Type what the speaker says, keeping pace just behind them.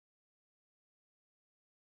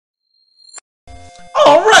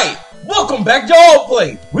Alright, welcome back to All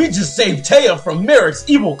Play. We just saved Taya from Merrick's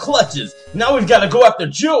evil clutches. Now we've got to go after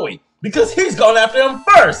Joey, because he's gone after him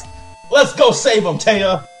first. Let's go save him,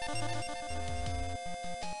 Taya.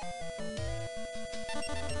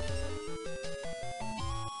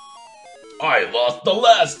 I lost the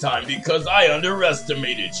last time because I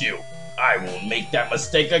underestimated you. I won't make that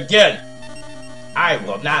mistake again. I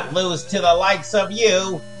will not lose to the likes of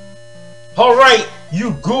you. Alright,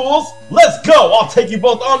 you ghouls, let's go! I'll take you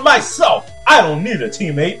both on myself! I don't need a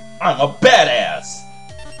teammate, I'm a badass!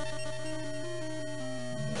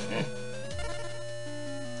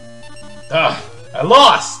 I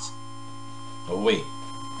lost! Oh wait,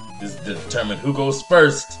 this is to determine who goes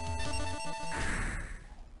first.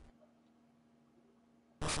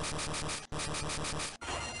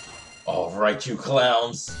 Alright, you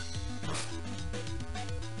clowns.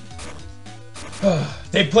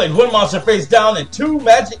 They played one monster face down and two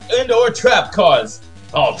magic and/or trap cards.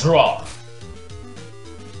 I'll draw.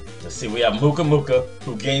 Let's see, we have Muka Muka,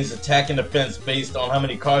 who gains attack and defense based on how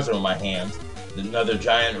many cards are in my hands. Another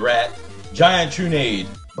giant rat, giant Trunade,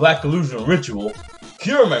 Black Illusion Ritual,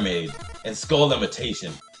 Cure Mermaid, and Skull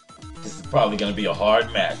Imitation. This is probably going to be a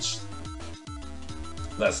hard match.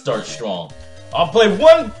 Let's start strong. I'll play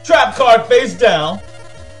one trap card face down.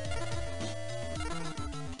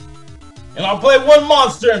 And I'll play one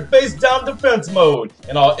monster in face down defense mode.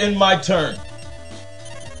 And I'll end my turn.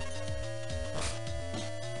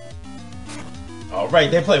 Alright,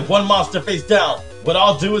 they play one monster face down. What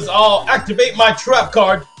I'll do is I'll activate my trap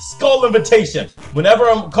card, Skull Invitation. Whenever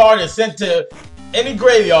a card is sent to any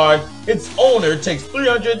graveyard, its owner takes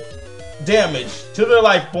 300 damage to their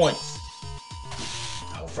life points.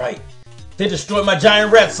 Alright. They destroyed my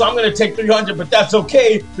giant rat, so I'm going to take 300, but that's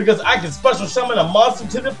okay, because I can special summon a monster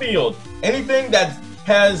to the field. Anything that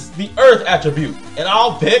has the Earth attribute. And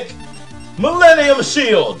I'll pick Millennium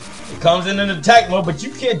Shield. It comes in an attack mode, but you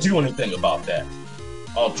can't do anything about that.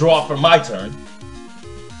 I'll draw for my turn.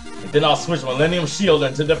 And then I'll switch Millennium Shield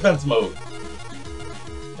into defense mode.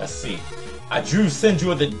 Let's see. I drew Senju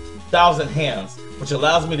with 1,000 hands, which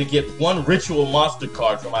allows me to get one ritual monster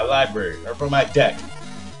card from my library, or from my deck.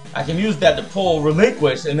 I can use that to pull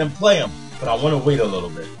Relinquish and then play him, but I want to wait a little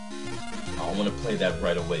bit. I don't want to play that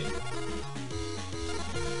right away.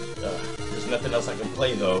 There's nothing else I can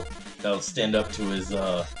play though that'll stand up to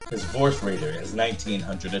his Force Raider, his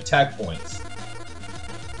 1900 attack points.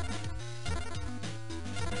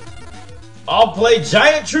 I'll play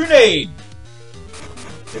Giant Trunade.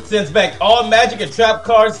 It sends back all magic and trap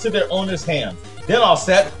cards to their owner's hands. Then I'll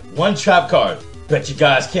set one trap card. Bet you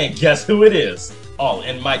guys can't guess who it is. I'll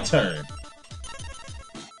end my turn.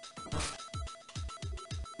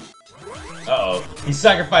 Uh-oh, he's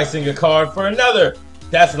sacrificing a card for another.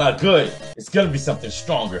 That's not good. It's gonna be something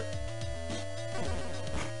stronger.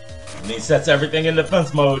 And he sets everything in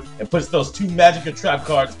defense mode and puts those two magic and trap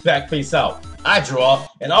cards back face out. I draw,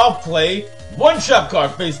 and I'll play one trap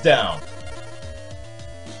card face down.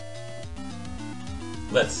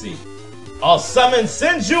 Let's see. I'll summon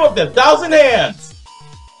Senju of the 1,000 hands.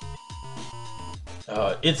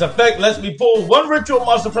 Its effect lets me pull one ritual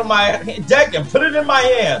monster from my deck and put it in my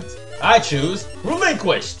hands. I choose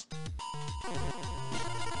Relinquished.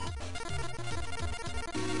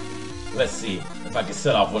 Let's see if I can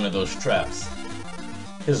set off one of those traps.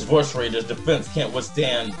 His Force Raider's defense can't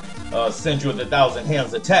withstand Senju with 1,000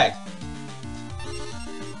 hands attack.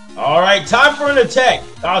 Alright, time for an attack.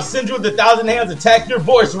 I'll Senju with 1,000 hands attack your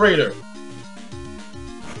Force Raider.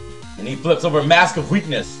 And he flips over Mask of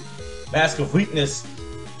Weakness. Mask of Weakness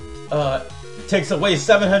takes away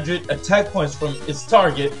 700 attack points from its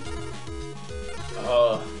target.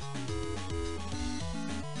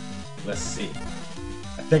 Let's see.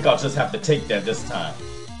 I think I'll just have to take that this time.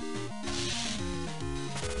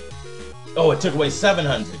 Oh, it took away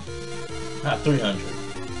 700. Not 300.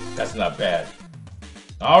 That's not bad.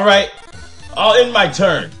 Alright. I'll end my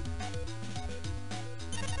turn.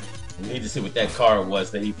 I need to see what that card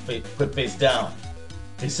was that he put face down.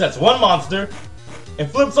 He sets one monster and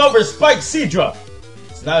flips over Spike Seadra.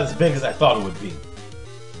 It's not as big as I thought it would be.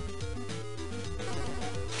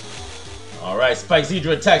 Alright, Spike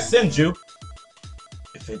Seadra attacks Senju.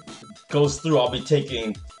 If it goes through, I'll be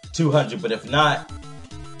taking 200, but if not,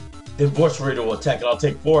 then Force Raider will attack it. I'll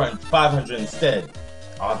take 500 instead.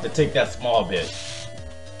 I'll have to take that small bit.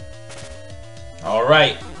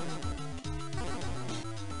 Alright.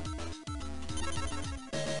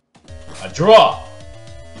 I draw.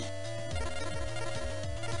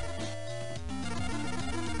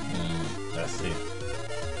 Let's see.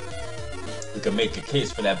 We can make a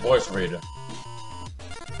case for that Force Raider.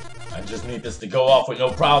 I I just need this to go off with no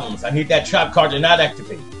problems. I need that trap card to not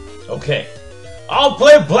activate. Okay. I'll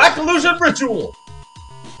play Black Illusion Ritual.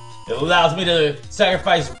 It allows me to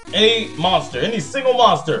sacrifice any monster, any single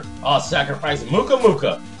monster. I'll sacrifice Muka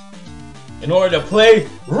Muka in order to play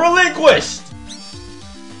Relinquished.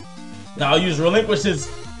 Now I'll use Relinquished's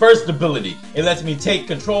first ability. It lets me take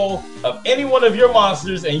control of any one of your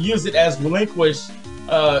monsters and use it as Relinquish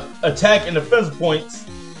attack and defense points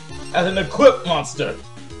as an equipped monster.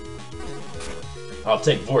 I'll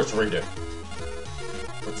take Vorce Raider.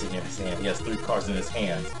 What's in his hand? He has 3 cards in his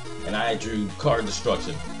hands. And I drew Card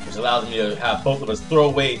Destruction, which allows me to have both of us throw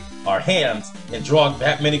away our hands and draw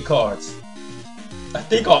that many cards. I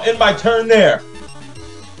think I'll end my turn there.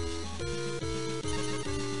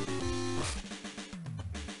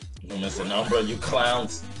 Lumis and Umbra, you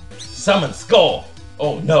clowns. Summon Skull.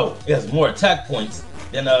 Oh no, it has more attack points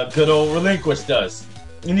than a good old Relinquish does.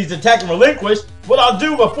 It needs attack and Relinquish. What I'll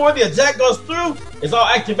do before the attack goes through is I'll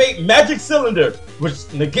activate Magic Cylinder,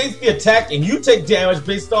 which negates the attack and you take damage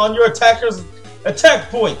based on your attacker's attack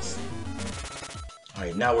points.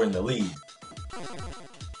 Alright, now we're in the lead.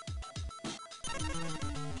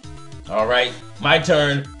 Alright, my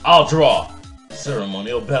turn. I'll draw.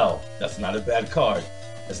 Ceremonial Bell. That's not a bad card.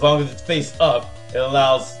 As long as it's face up, it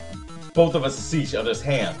allows both of us to see each other's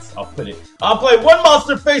hands. I'll play one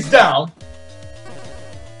monster face down.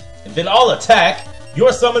 And then I'll attack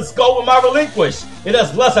your Summon Skull with my Relinquish. It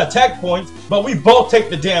has less attack points, but we both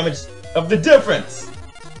take the damage of the difference.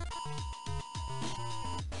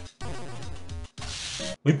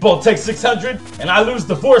 We both take 600, and I lose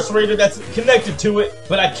the Vorce Raider that's connected to it,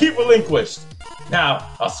 but I keep Relinquished. Now,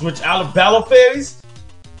 I'll switch out of Battle Phase,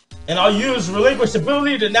 and I'll use Relinquish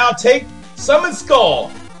ability to now take Summon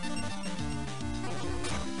Skull.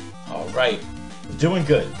 Alright, we're doing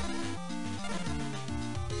good.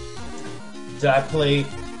 Did I play?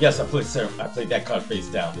 Yes, I played that card face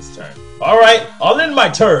down this turn. Alright, I'll end my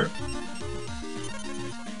turn.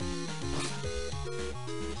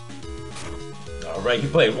 Alright, he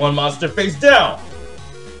played one monster face down.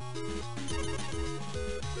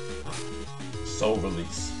 Soul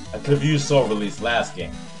Release. I could have used Soul Release last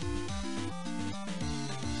game.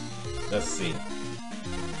 Let's see.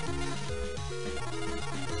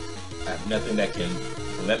 I have nothing that can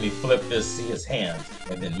let me flip this, see his hand,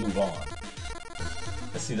 and then move on.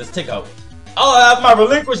 Let's see, let's take out. I'll have my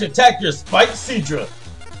Relinquish attack your Spiked Seadra.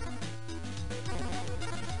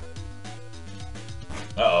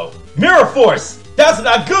 Uh-oh. Mirror Force! That's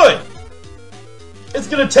not good! It's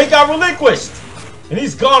gonna take out Relinquished! And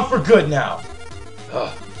he's gone for good now.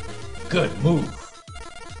 Ugh. Good move.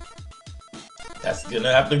 That's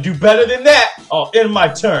gonna have to do better than that. I'll end my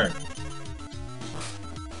turn.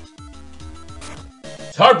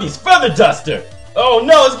 Harpy's Feather Duster! Oh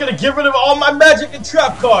no, it's gonna get rid of all my magic and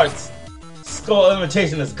trap cards! Skull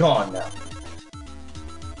Invitation is gone now.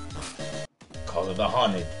 Call of the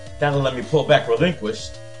Haunted. That'll let me pull back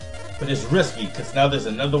Relinquished. But it's risky, because now there's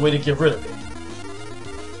another way to get rid of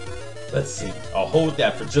it. Let's see. I'll hold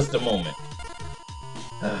that for just a moment.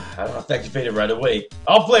 I don't have to activate it right away.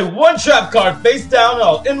 I'll play one trap card face down and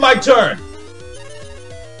I'll end my turn.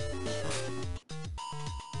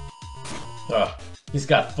 He's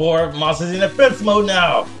got 4 monsters in defense mode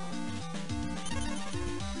now.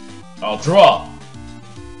 I'll draw.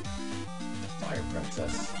 Fire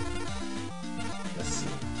Princess. Let's see.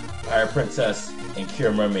 Fire Princess and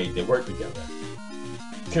Cure Mermaid, they work together.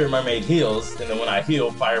 Cure Mermaid heals, and then when I heal,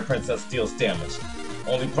 Fire Princess deals damage.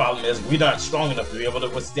 Only problem is we're not strong enough to be able to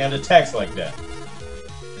withstand attacks like that.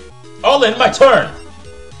 I'll end my turn!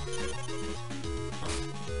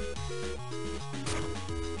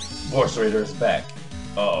 Vorce Raider is back.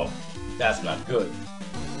 Uh-oh, that's not good.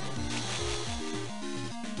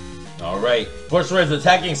 Alright, Vorce Raider is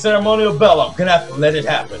attacking Ceremonial Bell. I'm gonna have to let it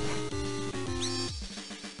happen.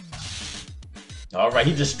 Alright,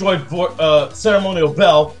 he destroyed Ceremonial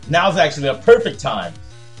Bell. Now's actually a perfect time.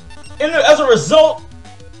 And as a result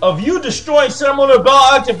of you destroying Ceremonial Bell,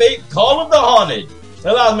 I activate Call of the Haunted. It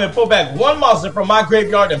allows me to pull back one monster from my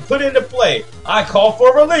graveyard and put it into play. I call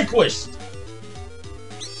for Relinquished.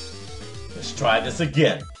 Let's try this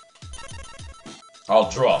again. I'll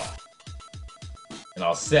draw. And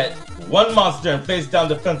I'll set one monster in face down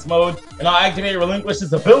defense mode, and I'll activate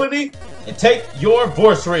Relinquish's ability and take your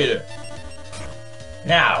Vorce Raider.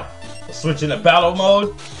 Now, we'll switch into battle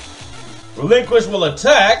mode. Relinquish will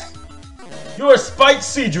attack your Spiked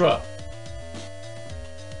Seadra.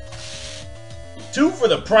 2 for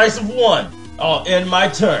the price of 1. I'll end my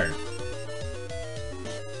turn.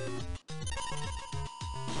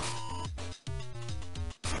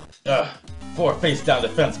 Ugh, 4 face down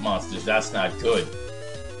defense monsters, that's not good.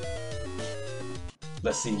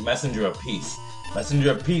 Let's see, Messenger of Peace.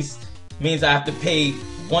 Messenger of Peace means I have to pay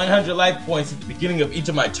 100 life points at the beginning of each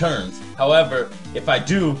of my turns. However, if I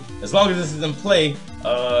do, as long as this is in play,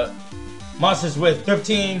 monsters with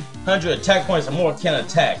 1500 attack points or more can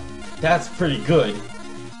attack. That's pretty good.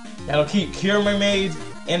 That'll keep Cure Mermaid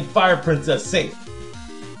and Fire Princess safe.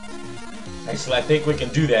 Actually, I think we can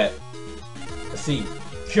do that. Let's see.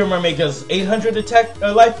 Cure Mermaid does 800 attack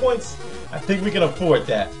life points. I think we can afford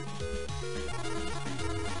that.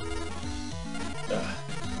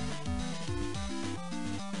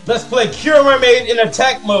 Let's play Cure Mermaid in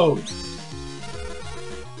attack mode.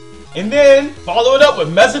 And then follow it up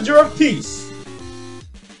with Messenger of Peace.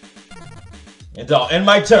 And I'll end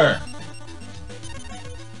my turn.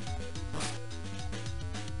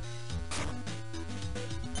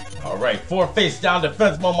 Alright, 4 face down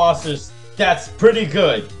defense mode monsters. That's pretty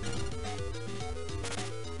good.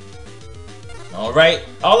 Alright,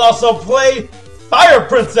 I'll also play Fire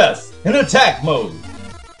Princess in attack mode.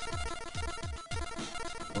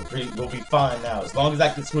 We'll be fine now. As long as I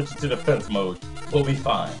can switch it to defense mode, we'll be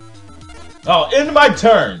fine. I'll end my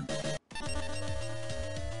turn.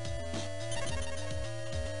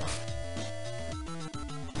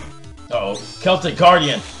 Uh-oh, Celtic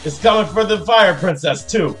Guardian is coming for the Fire Princess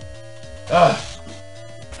too. I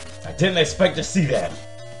didn't expect to see that.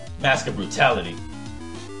 Mask of Brutality.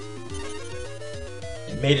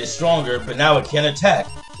 It made it stronger, but now it can't attack.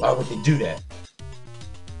 Why would they do that?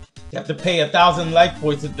 You have to pay 1,000 life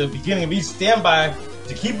points at the beginning of each standby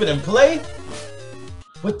to keep it in play?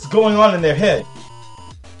 What's going on in their head?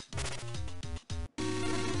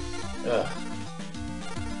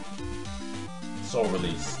 Soul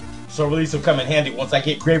Release. Soul Release will come in handy once I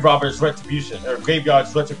get Grave Robber's Retribution, or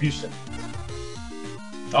Graveyard's Retribution.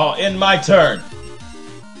 I'll end my turn.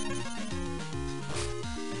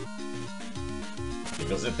 Here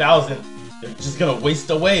goes 1,000. They're just gonna waste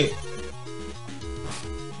away.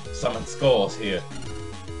 Summon Skulls here.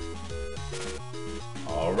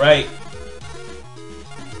 Alright.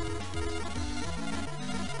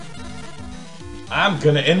 I'm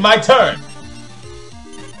gonna end my turn.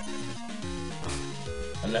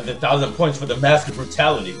 Another 1,000 points for the Mask of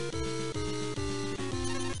Brutality.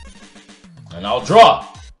 And I'll draw.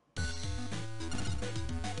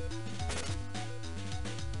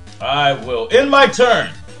 I will end my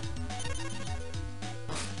turn.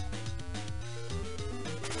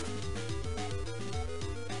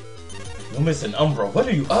 Lumis and Umbra, what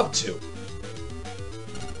are you up to?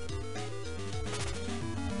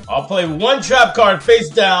 I'll play 1 trap card face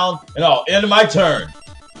down, and I'll end my turn.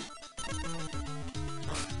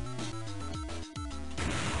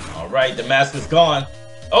 Alright, the mask is gone.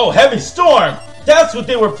 Oh, Heavy Storm! That's what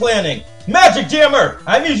they were planning! Magic Jammer!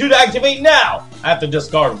 I need you to activate now! I have to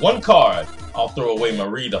discard 1 card. I'll throw away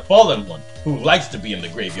Marie, the Fallen One, who likes to be in the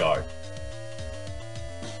graveyard.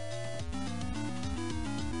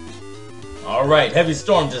 Alright, Heavy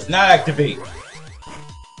Storm does not activate.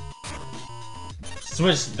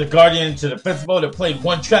 Switch the Guardian to defense mode and play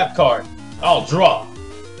 1 trap card. I'll draw.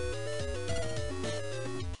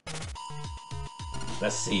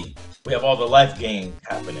 Let's see. We have all the life gain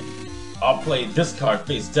happening. I'll play this card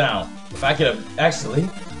face down. If I could actually,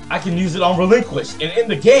 I can use it on Relinquish and end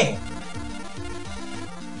the game.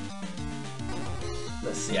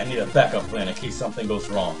 Let's see, I need a backup plan in case something goes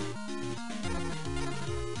wrong.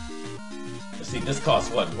 Let's see, this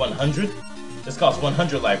costs what, 100? This costs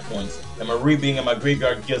 100 life points, and Marie being in my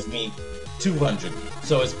graveyard gives me 200,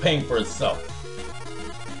 so it's paying for itself.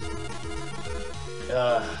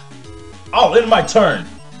 I'll end my turn.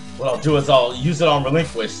 What I'll do is I'll use it on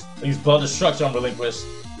Relinquish. I'll use Blood Destruction on Relinquish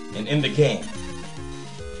and end the game.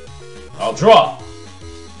 I'll draw.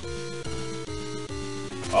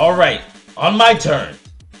 Alright, on my turn.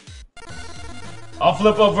 I'll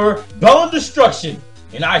flip over Bell of Destruction,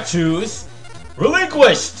 and I choose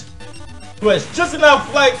Relinquished, who has just enough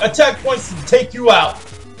attack points to take you out.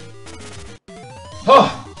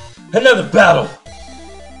 Oh, another battle.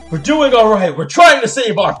 We're doing alright. We're trying to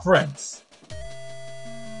save our friends.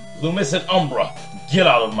 Lumis and Umbra, get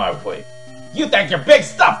out of my way. You think you're big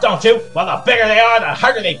stuff, don't you? Well, the bigger they are, the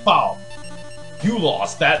harder they fall. You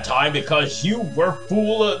lost that time because you were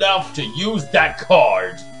fool enough to use that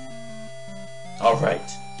card. Alright.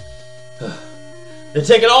 They're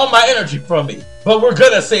taking all my energy from me, but we're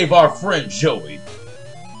gonna save our friend Joey.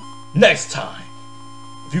 Next time.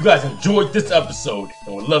 If you guys enjoyed this episode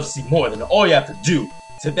and would love to see more, then all you have to do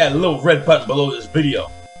is hit that little red button below this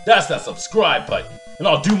video. That's that subscribe button. And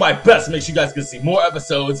I'll do my best to make sure you guys can see more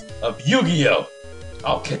episodes of Yu-Gi-Oh!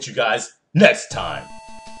 I'll catch you guys next time.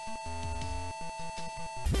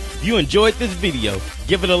 If you enjoyed this video,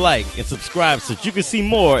 give it a like and subscribe so you can see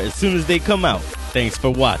more as soon as they come out. Thanks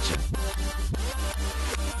for watching.